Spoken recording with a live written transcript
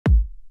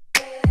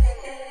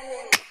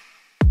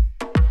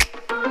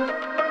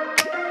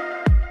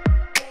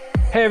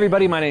Hey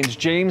everybody, my name's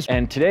James,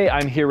 and today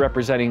I'm here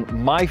representing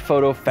My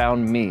Photo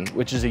Found Me,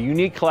 which is a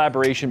unique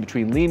collaboration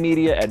between Lee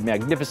Media and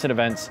Magnificent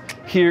Events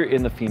here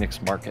in the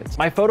Phoenix markets.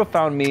 My Photo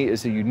Found Me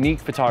is a unique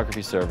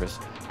photography service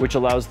which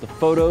allows the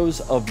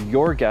photos of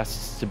your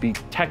guests to be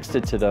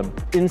texted to them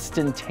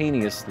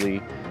instantaneously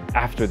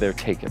after they're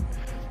taken.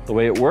 The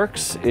way it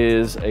works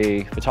is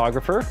a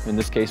photographer, in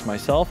this case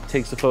myself,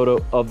 takes a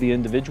photo of the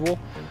individual.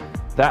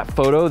 That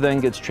photo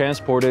then gets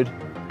transported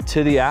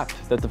to the app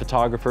that the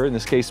photographer, in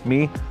this case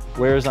me,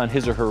 wears on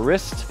his or her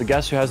wrist. The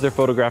guest who has their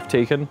photograph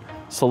taken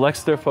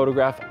selects their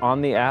photograph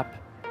on the app,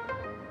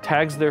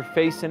 tags their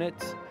face in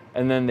it,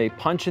 and then they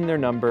punch in their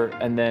number,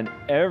 and then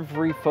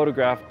every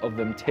photograph of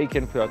them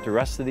taken throughout the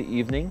rest of the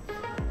evening,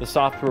 the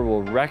software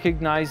will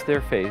recognize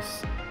their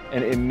face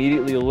and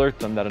immediately alert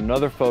them that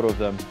another photo of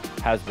them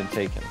has been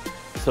taken.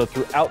 So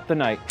throughout the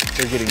night,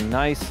 they're getting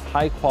nice,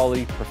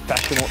 high-quality,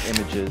 professional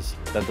images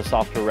that the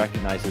software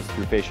recognizes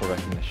through facial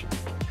recognition.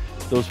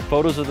 Those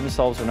photos of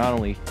themselves are not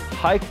only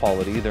high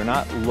quality, they're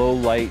not low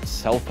light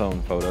cell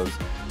phone photos.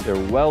 They're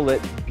well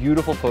lit,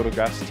 beautiful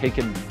photographs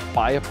taken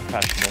by a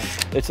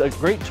professional. It's a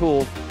great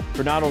tool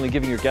for not only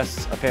giving your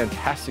guests a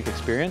fantastic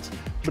experience,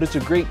 but it's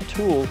a great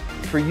tool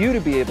for you to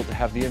be able to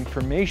have the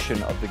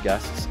information of the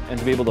guests and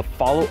to be able to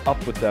follow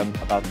up with them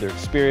about their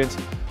experience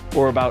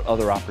or about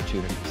other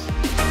opportunities.